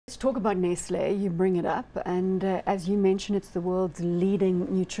talk about Nestle. You bring it up, and as you mentioned, it's the world's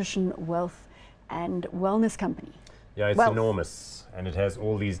leading nutrition, wealth, and wellness company. Yeah, it's enormous, and it has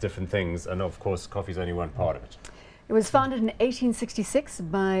all these different things, and of course, coffee is only one part of it. It was founded in 1866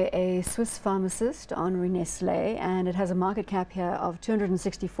 by a Swiss pharmacist, Henri Nestlé, and it has a market cap here of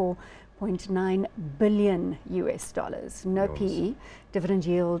 $264.9 billion US dollars. No PE, dividend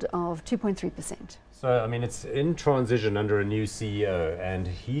yield of 2.3%. So, I mean, it's in transition under a new CEO, and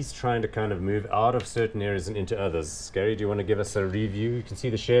he's trying to kind of move out of certain areas and into others. Gary, do you want to give us a review? You can see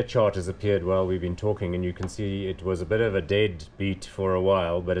the share chart has appeared while we've been talking, and you can see it was a bit of a dead beat for a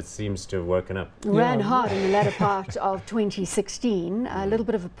while, but it seems to have woken up. Ran hard in the latter part of 2016, a little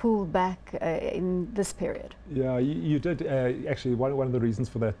bit of a pullback in this period. Yeah, you did. Actually, one of the reasons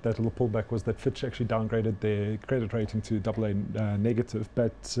for that little pullback was that Fitch actually downgraded their credit rating to AA negative,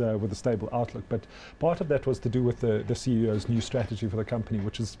 but with a stable outlook. But part of that was to do with the CEO's new strategy for the company,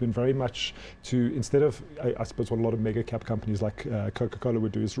 which has been very much to, instead of, I suppose what a lot of mega cap companies like Coca-Cola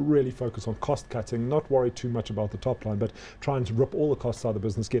would do, is really focus on cost cutting, not worry too much about the top line, but try and rip all the costs out of the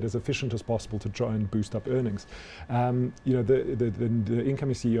business, get as efficient as possible to try and boost up earnings. You know, the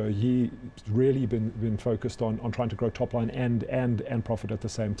incoming CEO, he's really been focused on trying to grow top line and profit at the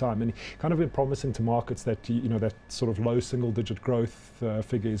same time, and kind of been promising to markets that, you know, that sort of low single-digit growth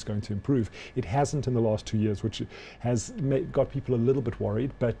figure is going to improve. It hasn't in the last 2 years, which has got people a little bit worried.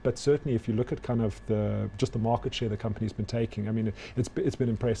 But certainly, if you look at kind of just the market share the company's been taking, I mean, it's been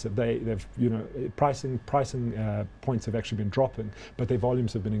impressive. They've, you know, pricing points have actually been dropping, but their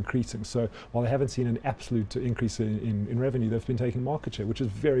volumes have been increasing. So while they haven't seen an absolute increase in revenue, they've been taking market share, which is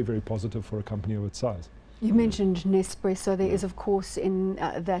very, very positive for a company of its size. You mentioned Nespresso. There is, of course, in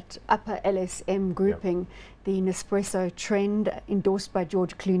that upper LSM grouping, the Nespresso trend endorsed by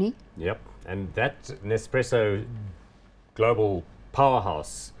George Clooney. Yep, and that Nespresso global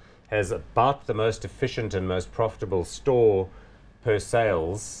powerhouse has about the most efficient and most profitable store per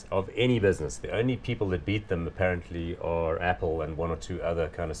sales of any business. The only people that beat them apparently are Apple and one or two other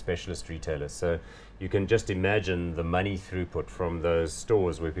kind of specialist retailers. So you can just imagine the money throughput from those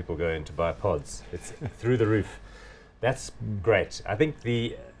stores where people go in to buy pods. It's through the roof. That's great. I think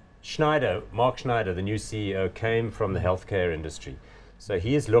Mark Schneider, the new CEO, came from the healthcare industry. So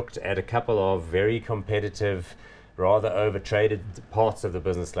he has looked at a couple of very competitive, rather overtraded parts of the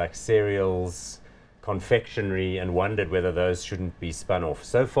business like cereals, confectionery, and wondered whether those shouldn't be spun off.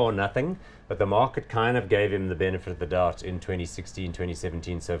 So far, nothing, but the market kind of gave him the benefit of the doubt in 2016,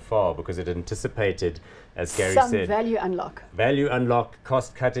 2017 so far, because it anticipated, as Gary said, some value unlock. Value unlock,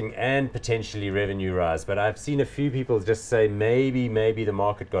 cost cutting, and potentially revenue rise. But I've seen a few people just say maybe the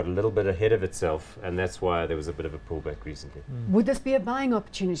market got a little bit ahead of itself, and that's why there was a bit of a pullback recently. Would this be a buying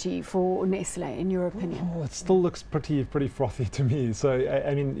opportunity for Nestle, in your opinion? Oh, it still looks pretty frothy to me. So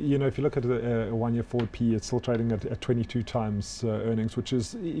I mean, you know, if you look at a 1 year forward PE, it's still trading at 22 times earnings, which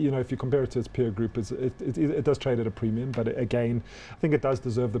is, you know, if you compare it to its peer group, it does trade at a premium. But again, I think it does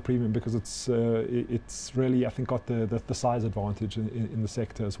deserve the premium because it's really, I think, got the size advantage in the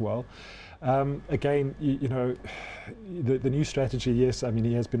sector as well. Again, you know, the new strategy, yes, I mean,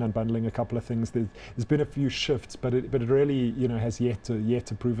 he has been unbundling a couple of things. There's been a few shifts, but it really, you know, has yet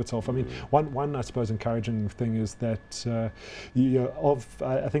to prove itself. I mean, one I suppose encouraging thing is that I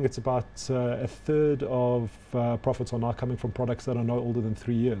think it's about a third of profits are now coming from products that are no older than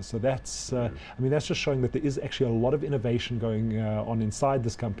 3 years. So that's, I mean, that's just showing that there is actually a lot of innovation going on inside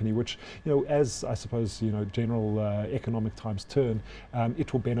this company, which, you know, as I suppose, you know, general economic times turn,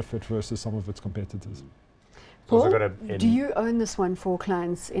 it will benefit versus some of its competitors. Paul, do you own this one for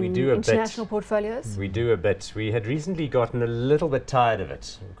clients in international portfolios? We do a bit. We had recently gotten a little bit tired of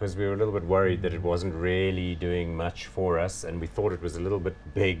it because we were a little bit worried that it wasn't really doing much for us, and we thought it was a little bit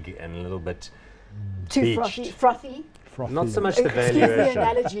big and a little bit too frothy. Not so much the valuation. Excuse the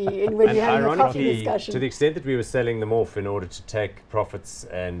analogy when you're having a coffee discussion. To the extent that we were selling them off in order to take profits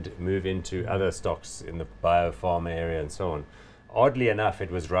and move into other stocks in the biopharma area and so on, oddly enough,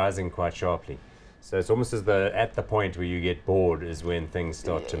 it was rising quite sharply. So it's almost as though at the point where you get bored is when things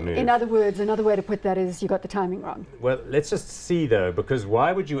start to move. In other words, another way to put that is you got the timing wrong. Well, let's just see though, because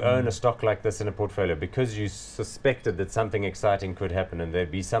why would you own a stock like this in a portfolio? Because you suspected that something exciting could happen and there'd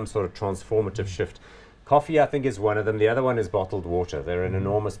be some sort of transformative shift. Coffee, I think, is one of them. The other one is bottled water. They're an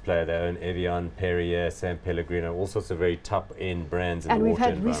enormous player. They own Evian, Perrier, San Pellegrino, all sorts of very top-end brands in the And water we've had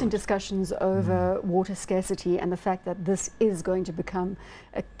environment. recent discussions over water scarcity and the fact that this is going to become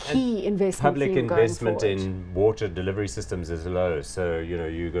a key investment Public theme investment going forward. in water delivery systems is low, so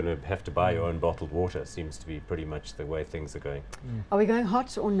you're going to have to buy your own bottled water. Seems to be pretty much the way things are going. Are we going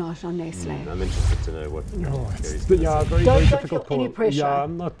hot or not on Nestle? I'm interested to know what. Gary's gonna Yeah, say. very, Don't very feel difficult any call. pressure. Yeah,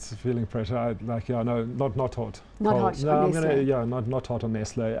 I'm not feeling pressure. No, not hot. Not Cold. hot No, on I'm gonna, Nestle. yeah, not hot on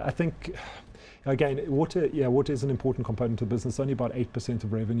Nestle. I think. Again, water is an important component of the business. Only about 8%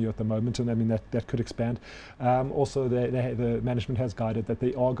 of revenue at the moment, and I mean that could expand. Also, the management has guided that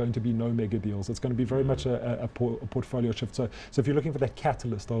there are going to be no mega deals. It's going to be very much a portfolio shift. So if you're looking for that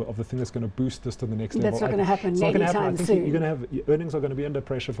catalyst of the thing that's going to boost this to the next level, That's not going to happen it's not gonna happen. I anytime think soon. you're going to have earnings are going to be under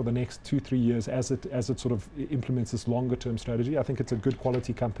pressure for the next 2-3 years as it sort of implements this longer term strategy. I think it's a good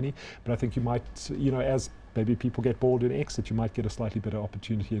quality company, but I think you might, as maybe people get bored in exit, you might get a slightly better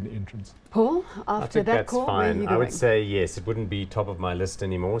opportunity in entrance. Paul, I after think that that's call, where are fine. you I would going? say yes, it wouldn't be top of my list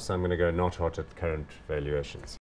anymore, so I'm going to go not hot at current valuations.